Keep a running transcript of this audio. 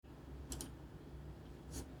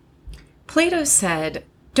Plato said,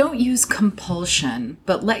 "Don't use compulsion,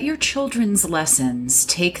 but let your children's lessons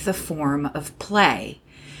take the form of play.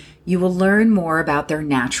 You will learn more about their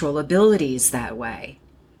natural abilities that way."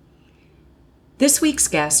 This week's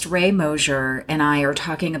guest, Ray Mosier, and I are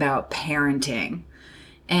talking about parenting,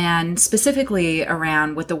 and specifically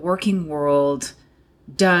around what the working world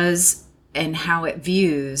does and how it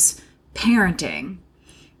views parenting.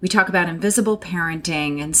 We talk about invisible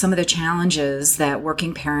parenting and some of the challenges that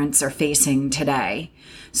working parents are facing today.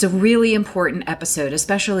 So really important episode,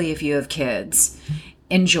 especially if you have kids.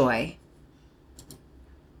 Enjoy.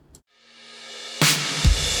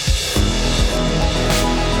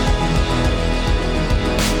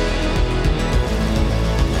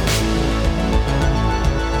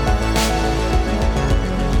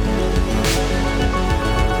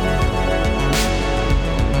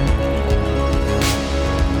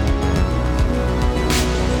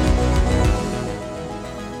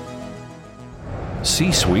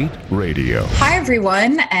 C-Suite Radio. Hi,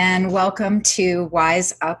 everyone, and welcome to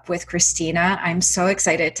Wise Up with Christina. I'm so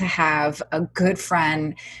excited to have a good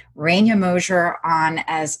friend, Rania Mosier, on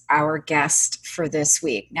as our guest for this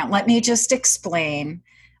week. Now, let me just explain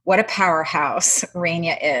what a powerhouse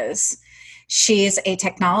Rania is. She's a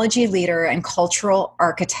technology leader and cultural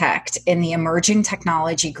architect in the emerging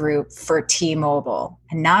technology group for T-Mobile.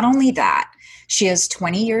 And not only that, she has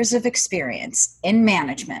 20 years of experience in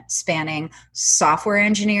management spanning software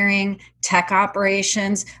engineering, tech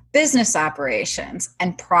operations, business operations,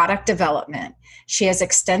 and product development. She has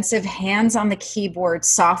extensive hands on the keyboard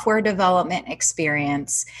software development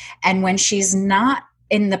experience. And when she's not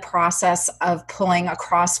in the process of pulling a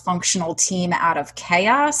cross-functional team out of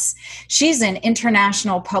chaos, she's an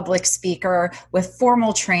international public speaker with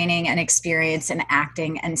formal training and experience in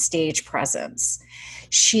acting and stage presence.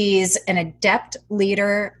 She's an adept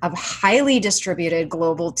leader of highly distributed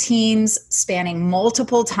global teams spanning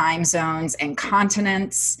multiple time zones and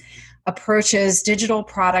continents, approaches digital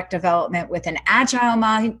product development with an agile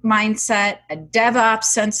mindset, a DevOps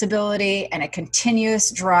sensibility, and a continuous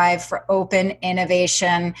drive for open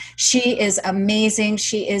innovation. She is amazing.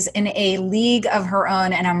 She is in a league of her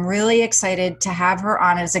own, and I'm really excited to have her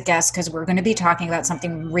on as a guest because we're going to be talking about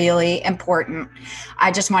something really important.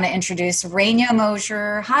 I just want to introduce Rania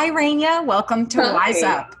Mosier. Hi, Rania. Welcome to Wise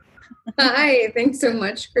Up. Hi. Thanks so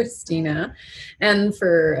much, Christina. And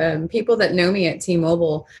for people that know me at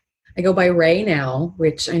T-Mobile, I go by Ray now,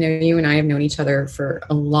 which I know you and I have known each other for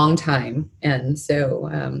a long time. And so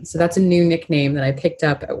that's a new nickname that I picked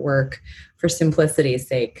up at work for simplicity's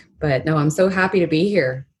sake. But no, I'm so happy to be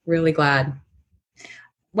here. Really glad.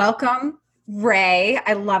 Welcome, Ray.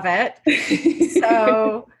 I love it.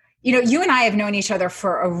 So, you and I have known each other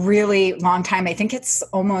for a really long time. I think it's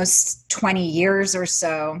almost 20 years or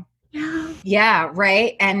so. Yeah,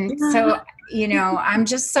 right. And so, I'm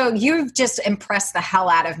just you've just impressed the hell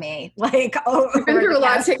out of me. We've been through a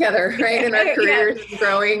lot together, right? In our careers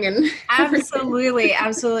growing and absolutely.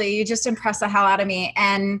 You just impressed the hell out of me.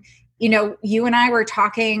 And, you and I were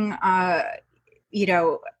talking,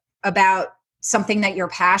 about something that you're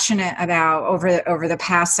passionate about over the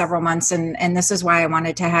past several months. And this is why I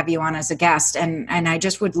wanted to have you on as a guest. And I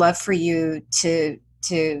just would love for you to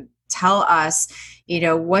tell us,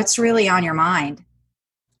 what's really on your mind.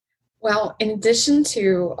 Well, in addition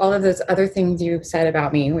to all of those other things you've said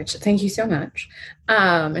about me, which thank you so much,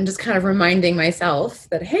 and just kind of reminding myself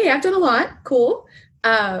that, hey, I've done a lot, cool,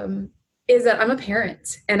 is that I'm a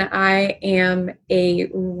parent and I am a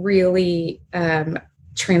really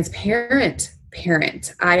transparent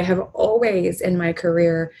parent. I have always in my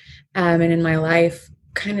career and in my life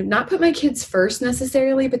kind of not put my kids first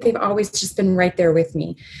necessarily, but they've always just been right there with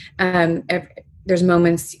me. There's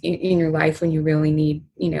moments in your life when you really need,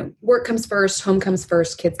 work comes first, home comes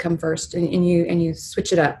first, kids come first, and you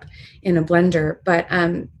switch it up in a blender. But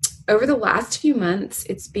over the last few months,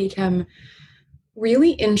 it's become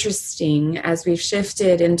really interesting as we've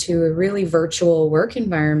shifted into a really virtual work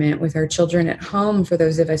environment with our children at home, for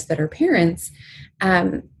those of us that are parents,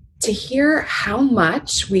 to hear how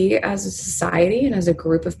much we as a society and as a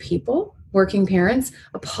group of people, working parents,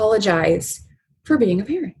 apologize for being a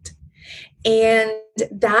parent. And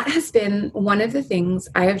that has been one of the things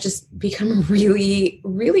I have just become really,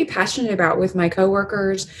 really passionate about with my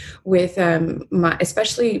coworkers, with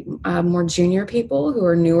especially more junior people who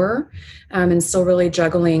are newer and still really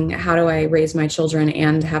juggling how do I raise my children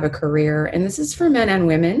and have a career. And this is for men and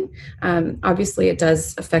women. Obviously, it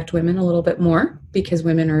does affect women a little bit more because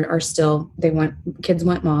women are still, kids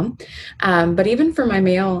want mom. But even for my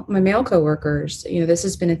male coworkers, this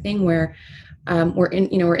has been a thing where we're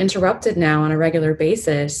interrupted now on a regular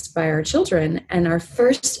basis by our children, and our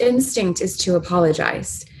first instinct is to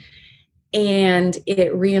apologize. And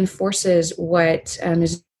it reinforces what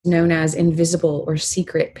is known as invisible or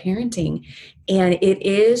secret parenting. And it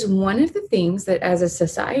is one of the things that as a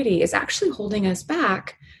society is actually holding us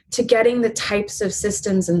back to getting the types of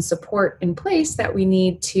systems and support in place that we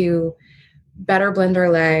need to better blend our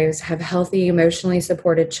lives, have healthy, emotionally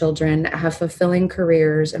supported children, have fulfilling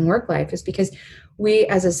careers and work life, is because we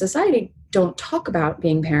as a society don't talk about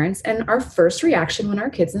being parents. And our first reaction when our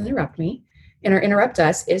kids interrupt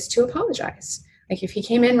us is to apologize. Like if he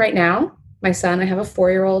came in right now, my son, I have a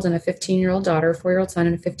 4-year-old and a 15-year-old daughter, 4-year-old son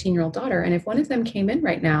and a 15-year-old daughter. And if one of them came in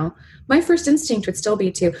right now, my first instinct would still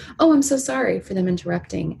be to, oh, I'm so sorry for them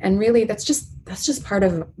interrupting. And really that's just part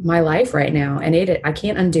of my life right now. And I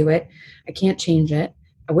can't undo it. I can't change it.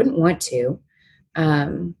 I wouldn't want to.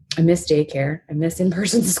 I miss daycare. I miss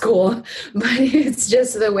in-person school, but it's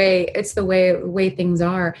just the way things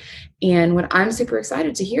are. And what I'm super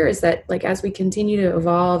excited to hear is that, like, as we continue to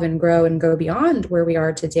evolve and grow and go beyond where we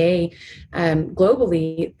are today,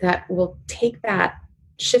 globally, that will take that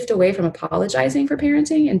shift away from apologizing for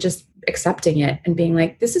parenting and just accepting it and being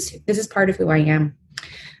like, this is part of who I am,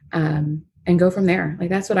 and go from there. Like,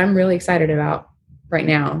 that's what I'm really excited about right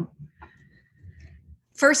now.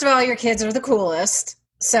 First of all, your kids are the coolest.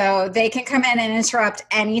 So they can come in and interrupt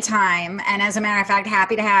anytime. And as a matter of fact,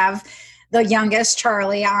 happy to have the youngest,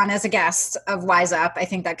 Charlie, on as a guest of Wise Up. I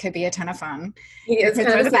think that could be a ton of fun. He is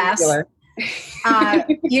kind of the best.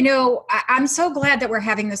 I'm so glad that we're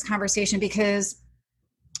having this conversation, because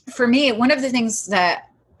for me, one of the things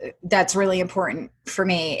that's really important for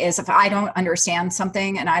me is if I don't understand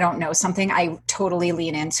something and I don't know something, I totally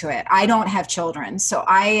lean into it. I don't have children, so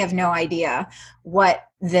I have no idea what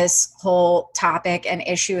this whole topic and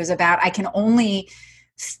issue is about. I can only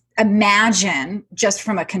imagine, just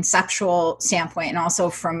from a conceptual standpoint and also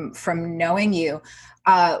from knowing you,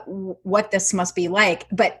 what this must be like.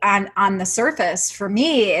 But on the surface, for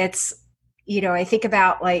me, it's, I think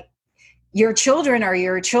about, like, your children are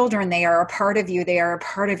your children. They are a part of you. They are a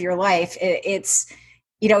part of your life. It's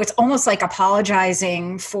almost like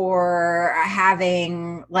apologizing for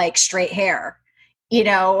having, like, straight hair,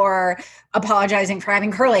 or apologizing for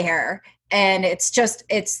having curly hair. And it's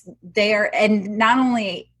there. And not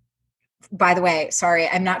only, by the way, sorry,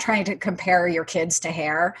 I'm not trying to compare your kids to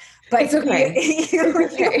hair, but it's okay. You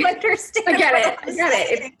understand. I get it.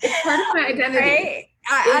 It's part of my identity. Right?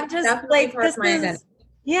 I'm just like,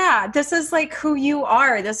 this is like who you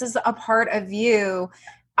are. This is a part of you.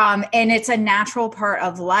 And it's a natural part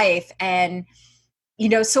of life. And,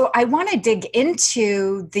 so I want to dig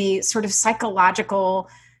into the sort of psychological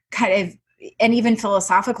kind of, and even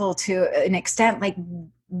philosophical to an extent, like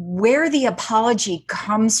where the apology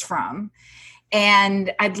comes from.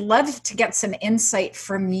 And I'd love to get some insight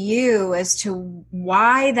from you as to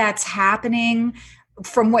why that's happening,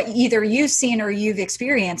 from what either you've seen or you've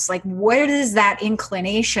experienced. Like, what is that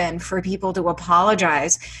inclination for people to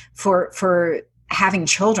apologize for having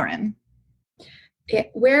children?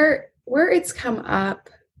 Where it's come up,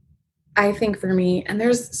 I think, for me, and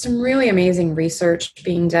there's some really amazing research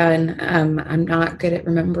being done. I'm not good at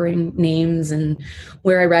remembering names and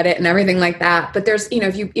where I read it and everything like that. But there's,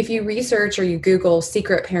 if you research or you Google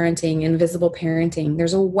secret parenting, invisible parenting,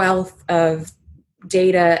 there's a wealth of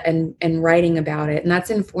data and writing about it. And that's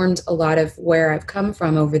informed a lot of where I've come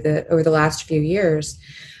from over the last few years.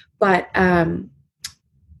 But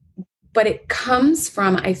it comes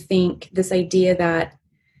from, I think, this idea that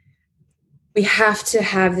we have to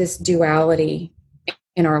have this duality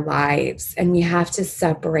in our lives and we have to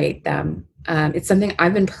separate them. It's something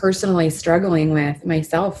I've been personally struggling with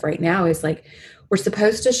myself right now, is like, we're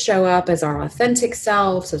supposed to show up as our authentic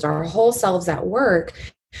selves, as our whole selves at work,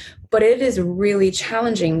 but it is really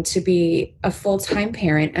challenging to be a full-time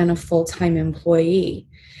parent and a full-time employee.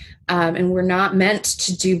 And we're not meant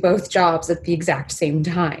to do both jobs at the exact same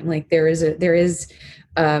time. Like there is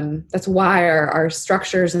that's why our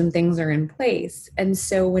structures and things are in place. And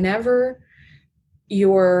so whenever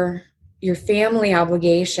your family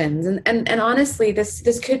obligations, and honestly,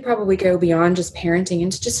 this could probably go beyond just parenting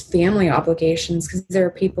into just family obligations, because there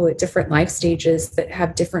are people at different life stages that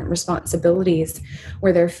have different responsibilities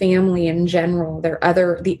where their family in general,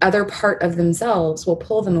 the other part of themselves will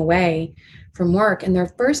pull them away from work. And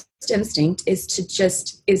their first instinct is to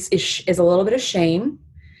just, is a little bit of shame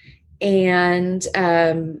and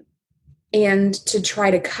to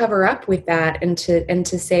try to cover up with that and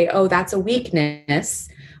to say, oh, that's a weakness.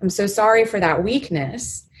 I'm so sorry for that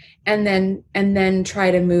weakness. and then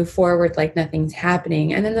try to move forward like nothing's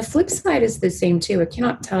happening. And then the flip side is the same too. I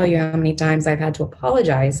cannot tell you how many times I've had to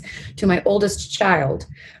apologize to my oldest child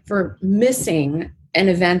for missing an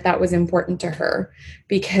event that was important to her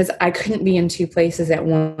because I couldn't be in two places at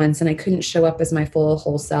once and I couldn't show up as my full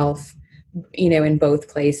whole self, in both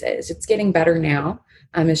places. It's getting better now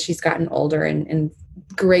as she's gotten older, and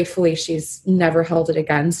gratefully she's never held it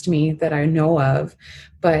against me that I know of.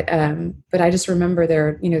 But I just remember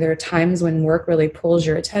there are times when work really pulls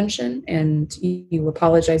your attention and you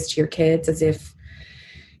apologize to your kids as if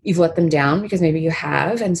you've let them down, because maybe you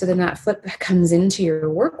have. And so then that flip comes into your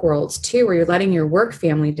work worlds too, where you're letting your work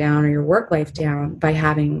family down or your work life down by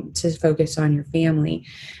having to focus on your family.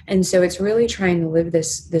 And so it's really trying to live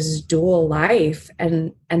this dual life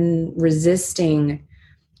and resisting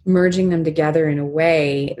merging them together in a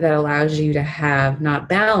way that allows you to have not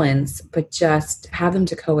balance, but just have them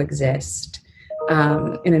to coexist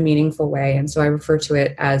in a meaningful way. And so I refer to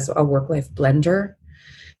it as a work-life blender,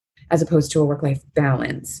 as opposed to a work-life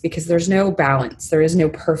balance, because there's no balance. There is no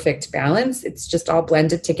perfect balance. It's just all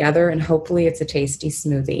blended together, and hopefully it's a tasty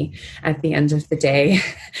smoothie at the end of the day.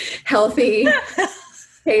 Healthy,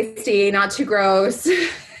 tasty, not too gross.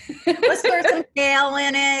 Let's throw some kale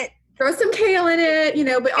in it. Throw some kale in it,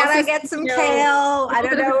 but Gotta also get some kale. I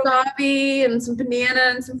don't know, wasabi and some banana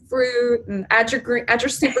and some fruit, and add your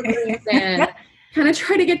super greens in. Kind of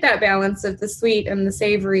try to get that balance of the sweet and the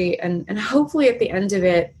savory, and hopefully at the end of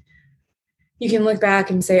it, you can look back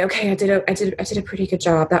and say, okay, I did a pretty good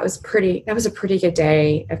job. That was a pretty good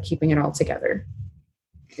day of keeping it all together.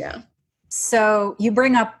 Yeah. So you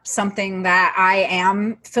bring up something that I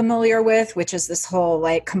am familiar with, which is this whole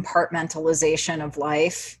like compartmentalization of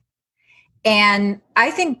life. And I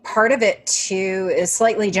think part of it too is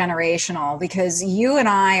slightly generational, because you and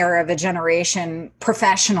I are of a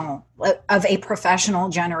professional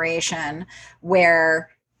generation where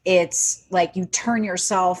it's like you turn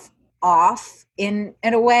yourself off in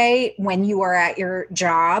a way when you are at your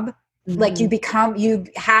job. Mm-hmm. Like you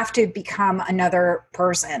have to become another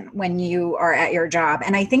person when you are at your job.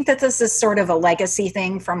 And I think that this is sort of a legacy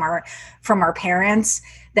thing from our parents,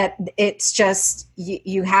 that it's just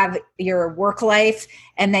you have your work life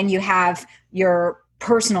and then you have your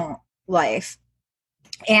personal life.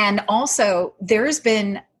 And also there's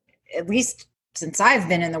been, at least since I've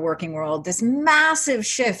been in the working world, this massive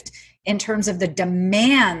shift in terms of the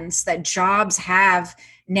demands that jobs have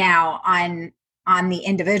now on the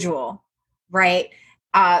individual, right?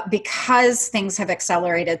 Because things have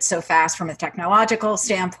accelerated so fast from a technological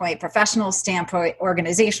standpoint, professional standpoint,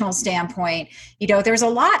 organizational standpoint, there's a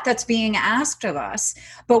lot that's being asked of us.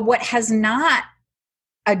 But what has not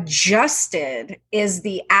adjusted is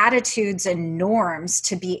the attitudes and norms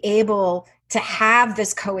to be able to have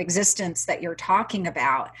this coexistence that you're talking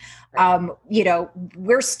about.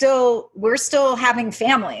 We're still having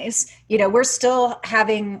families, we're still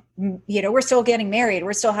getting married,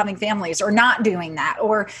 we're still having families, or not doing that,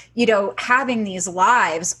 or, having these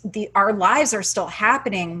lives, our lives are still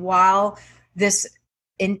happening while this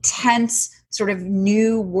intense sort of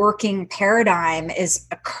new working paradigm is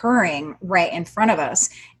occurring right in front of us.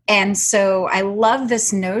 And so I love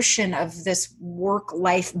this notion of this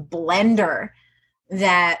work-life blender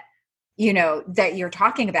that you're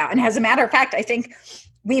talking about. And as a matter of fact, I think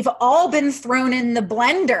we've all been thrown in the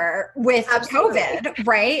blender with Absolutely. COVID,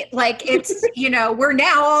 right? Like it's, we're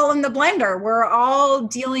now all in the blender. We're all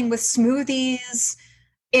dealing with smoothies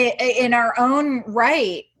in our own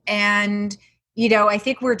right. And, I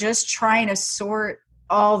think we're just trying to sort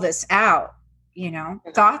all this out,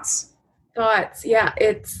 thoughts? Yeah.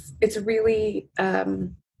 It's really,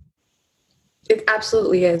 it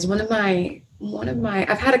absolutely is. One of my,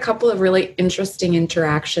 I've had a couple of really interesting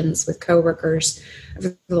interactions with coworkers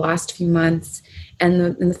over the last few months.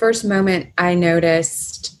 And in the first moment I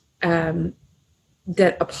noticed, that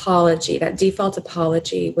default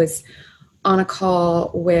apology was on a call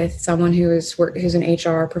with someone who's an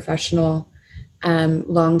HR professional,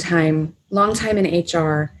 long time in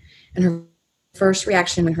HR. And her first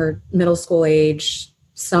reaction when her middle school age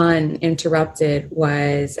son interrupted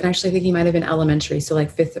was, and actually I think he might've been elementary, so like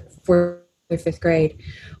fourth or fifth grade,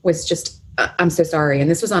 was just, I'm so sorry. And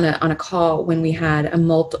this was on a call when we had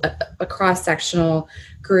a cross-sectional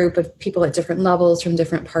group of people at different levels from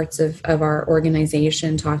different parts of our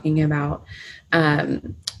organization talking about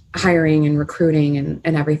hiring and recruiting and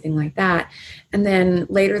everything like that. And then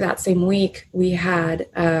later that same week, we had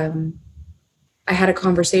I had a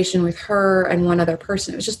conversation with her and one other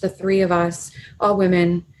person. It was just the three of us, all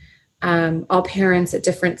women, all parents at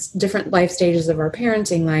different life stages of our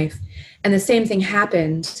parenting life. And the same thing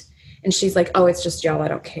happened. And she's like, oh, it's just y'all, I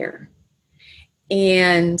don't care.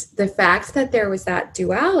 And the fact that there was that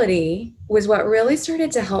duality was what really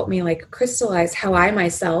started to help me like crystallize how I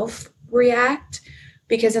myself react.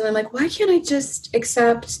 Because then I'm like, why can't I just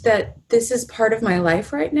accept that this is part of my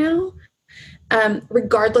life right now?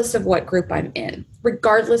 Regardless of what group I'm in,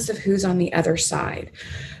 regardless of who's on the other side.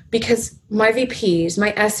 Because my VPs,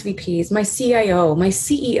 my SVPs, my CIO, my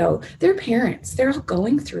CEO, they're parents. They're all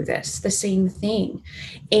going through this, the same thing.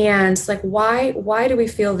 And it's like, why do we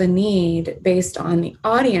feel the need based on the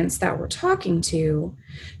audience that we're talking to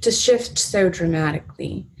shift so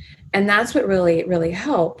dramatically? And that's what really, really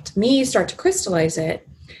helped me start to crystallize it.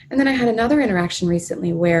 And then I had another interaction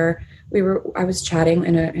recently where I was chatting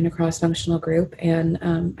in a cross-functional group, and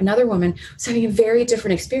another woman was having a very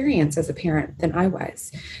different experience as a parent than I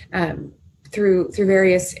was. Through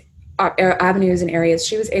various avenues and areas,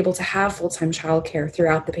 she was able to have full-time childcare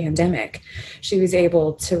throughout the pandemic. She was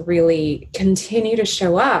able to really continue to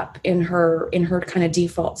show up in her kind of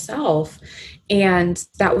default self. And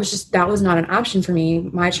that was not an option for me.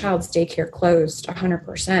 My child's daycare closed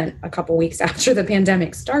 100% a couple weeks after the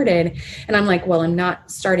pandemic started. And I'm like, well, I'm not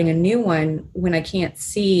starting a new one when I can't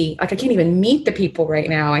see, like I can't even meet the people right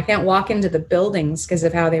now. I can't walk into the buildings because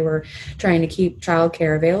of how they were trying to keep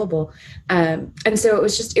childcare available. And so it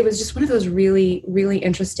was just one of those really, really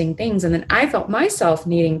interesting things. And then I felt myself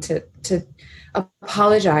needing to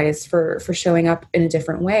apologize for showing up in a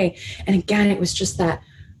different way. And again, it was just that,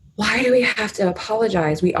 why do we have to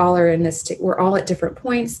apologize? We all are in this, we're all at different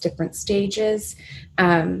points, different stages.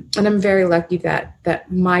 And I'm very lucky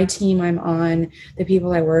that my team I'm on, the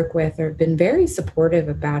people I work with have been very supportive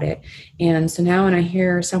about it. And so now when I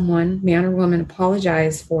hear someone, man or woman,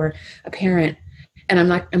 apologize for a parent, and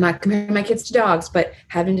I'm not comparing my kids to dogs, but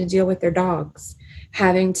having to deal with their dogs,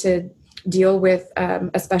 having to deal with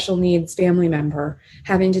a special needs family member,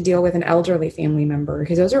 having to deal with an elderly family member,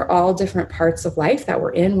 because those are all different parts of life that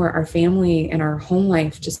we're in, where our family and our home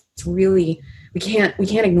life just really, we can't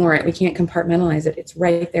ignore it. We can't compartmentalize it. It's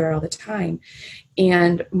right there all the time.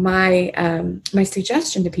 And my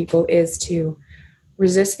suggestion to people is to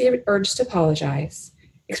resist the urge to apologize,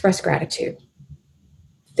 express gratitude,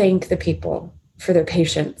 thank the people for their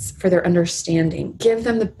patience, for their understanding, give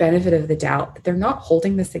them the benefit of the doubt that they're not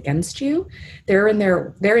holding this against you. They're in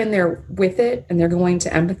there with it, and they're going to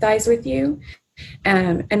empathize with you,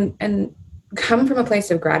 and come from a place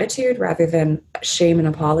of gratitude rather than shame and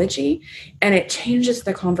apology. And it changes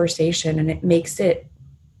the conversation, and it makes it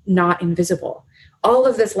not invisible. All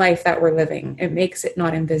of this life that we're living, it makes it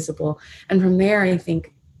not invisible. And from there, I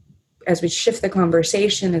think, as we shift the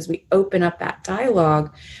conversation, as we open up that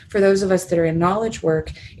dialogue, for those of us that are in knowledge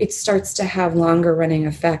work, it starts to have longer running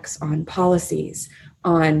effects on policies,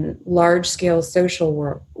 on large scale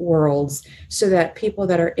social worlds, so that people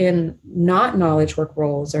that are in not knowledge work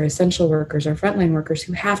roles, or essential workers, or frontline workers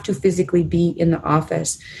who have to physically be in the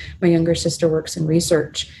office. My younger sister works in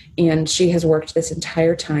research, and she has worked this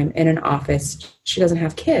entire time in an office. She doesn't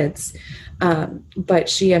have kids, but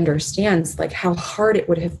she understands like how hard it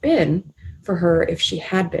would have been for her if she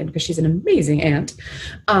had been, because she's an amazing aunt.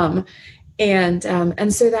 And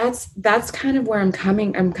so that's kind of where I'm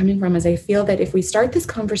coming from, is I feel that if we start this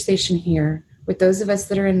conversation here with those of us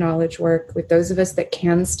that are in knowledge work, with those of us that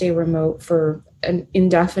can stay remote for an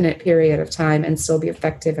indefinite period of time and still be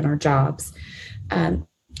effective in our jobs,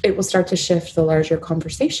 it will start to shift the larger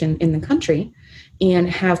conversation in the country and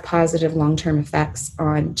have positive long-term effects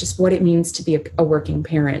on just what it means to be a working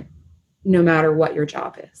parent, no matter what your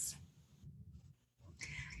job is.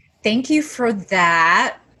 Thank you for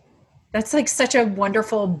that. That's like such a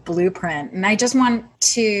wonderful blueprint. And I just want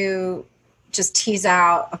to just tease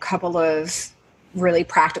out a couple of really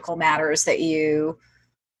practical matters that you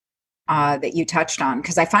touched on,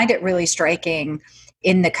 because I find it really striking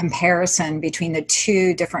in the comparison between the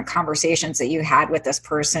two different conversations that you had with this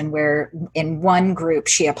person, where in one group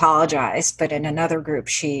she apologized, but in another group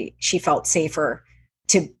she felt safer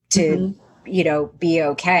to be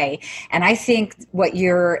okay. And I think what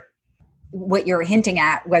you're hinting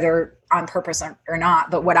at, whether on purpose or not,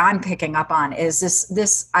 but what I'm picking up on is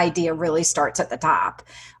this idea really starts at the top,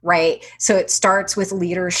 right? So it starts with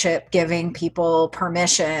leadership giving people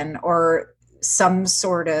permission or some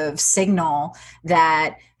sort of signal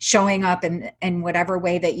that showing up in whatever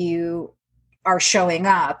way that you are showing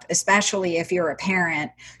up, especially if you're a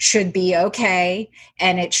parent, should be okay,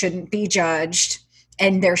 and it shouldn't be judged.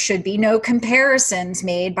 And there should be no comparisons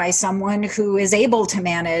made by someone who is able to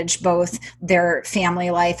manage both their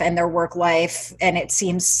family life and their work life, and it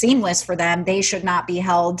seems seamless for them. They should not be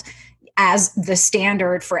held as the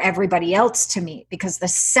standard for everybody else to meet. Because the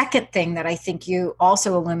second thing that I think you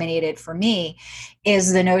also illuminated for me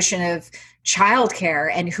is the notion of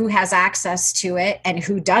childcare and who has access to it and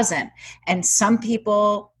who doesn't. And some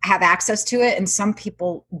people have access to it and some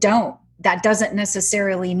people don't. That doesn't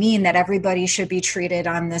necessarily mean that everybody should be treated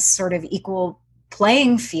on this sort of equal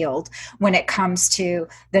playing field when it comes to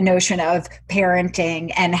the notion of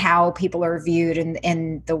parenting and how people are viewed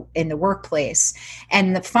in the workplace.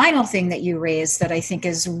 And the final thing that you raised that I think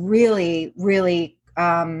is really, really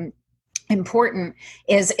important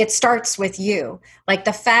is it starts with you. Like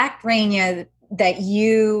the fact, Raina, that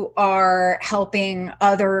you are helping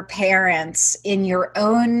other parents in your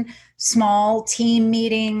own small team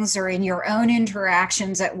meetings or in your own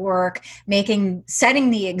interactions at work,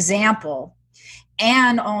 setting the example,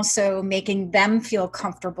 and also making them feel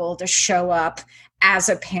comfortable to show up as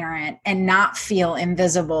a parent and not feel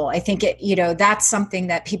invisible. I think that's something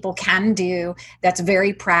that people can do that's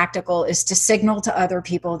very practical, is to signal to other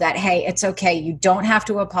people that, hey, it's okay. You don't have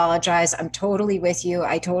to apologize. I'm totally with you.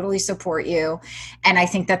 I totally support you. And I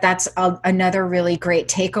think that that's another really great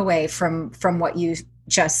takeaway from what you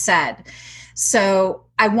just said. So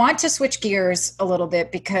I want to switch gears a little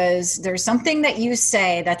bit because there's something that you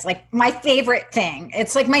say that's like my favorite thing.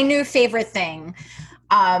 It's like my new favorite thing.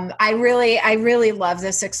 I really love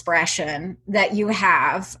this expression that you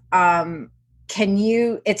have.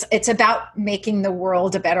 It's about making the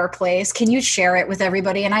world a better place. Can you share it with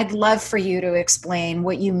everybody? And I'd love for you to explain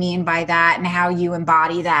what you mean by that and how you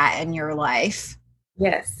embody that in your life.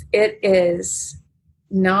 Yes, it is.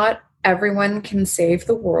 Not everyone can save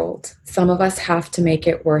the world. Some of us have to make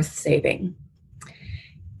it worth saving.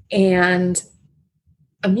 And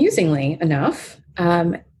amusingly enough,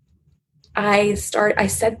 I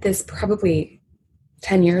said this probably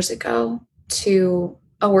 10 years ago to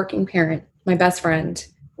a working parent, my best friend.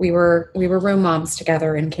 We were room moms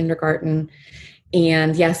together in kindergarten.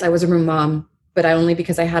 And yes, I was a room mom, but only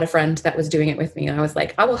because I had a friend that was doing it with me. And I was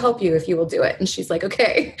like, I will help you if you will do it. And she's like,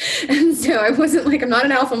 okay. And so I wasn't like, I'm not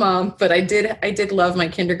an alpha mom, but I did love my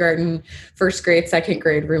kindergarten, first grade, second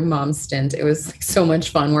grade room mom stint. It was like so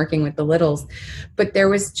much fun working with the littles. But there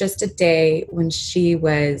was just a day when she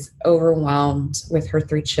was overwhelmed with her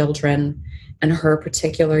 3 children and her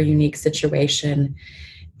particular unique situation.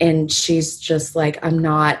 And she's just like,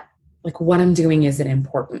 what I'm doing isn't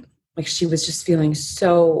important. Like she was just feeling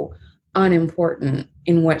so unimportant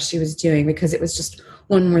in what she was doing because it was just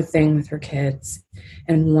one more thing with her kids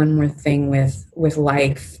and one more thing with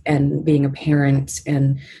life and being a parent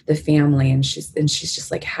and the family. And she's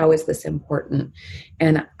just like, how is this important?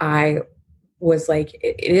 And I was like,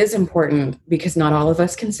 it is important because not all of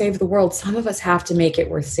us can save the world. Some of us have to make it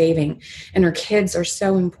worth saving. And our kids are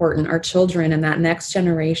so important, our children and that next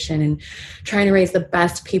generation, and trying to raise the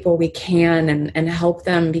best people we can and help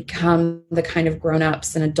them become the kind of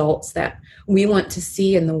grown-ups and adults that we want to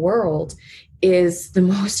see in the world is the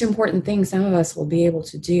most important thing some of us will be able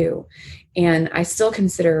to do. And I still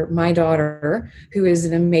consider my daughter, who is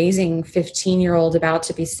an amazing 15-year-old about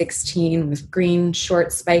to be 16 with green,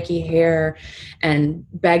 short, spiky hair and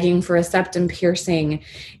begging for a septum piercing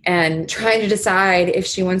and trying to decide if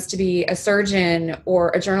she wants to be a surgeon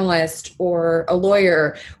or a journalist or a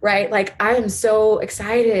lawyer, right? Like I am so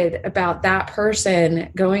excited about that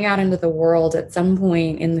person going out into the world at some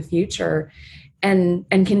point in the future and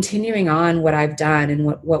continuing on what I've done and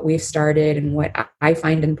what we've started and what I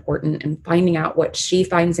find important and finding out what she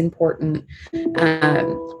finds important.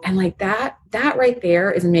 And like that right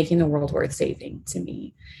there is making the world worth saving to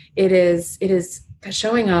me. It is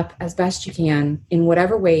showing up as best you can in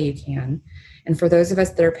whatever way you can. And for those of us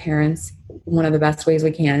that are parents, one of the best ways we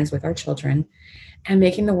can is with our children, and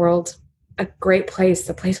making the world a great place,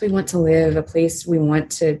 a place we want to live, a place we want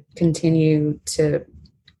to continue to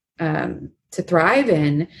thrive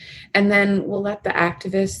in. And then we'll let the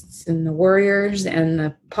activists and the warriors and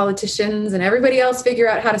the politicians and everybody else figure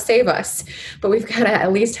out how to save us. But we've got to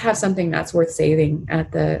at least have something that's worth saving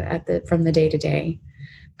from the day to day.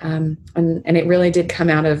 And it really did come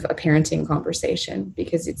out of a parenting conversation,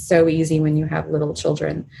 because it's so easy when you have little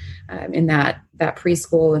children in that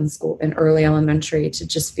preschool and school and early elementary to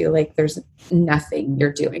just feel like there's nothing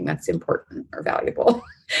you're doing that's important or valuable.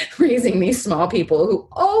 Raising these small people who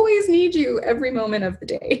always need you every moment of the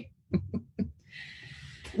day.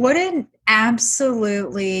 What an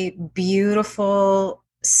absolutely beautiful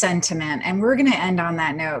sentiment. And we're going to end on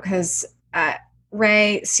that note because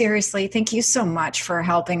Ray, seriously, thank you so much for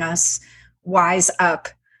helping us wise up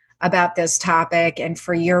about this topic and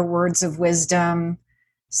for your words of wisdom.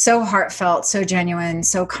 So heartfelt, so genuine,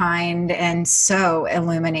 so kind, and so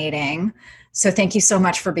illuminating. So thank you so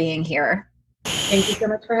much for being here. Thank you so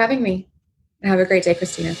much for having me. Have a great day,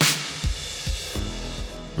 Christina.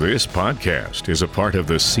 This podcast is a part of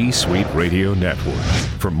the C-Suite Radio Network.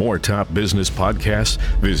 For more top business podcasts,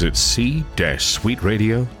 visit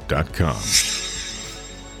c-suiteradio.com.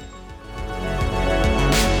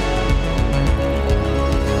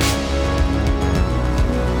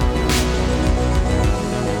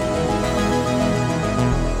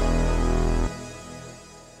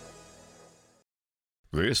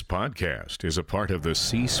 This podcast is a part of the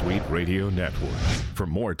C-Suite Radio Network. For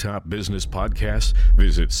more top business podcasts,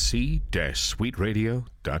 visit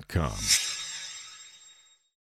c-suiteradio.com.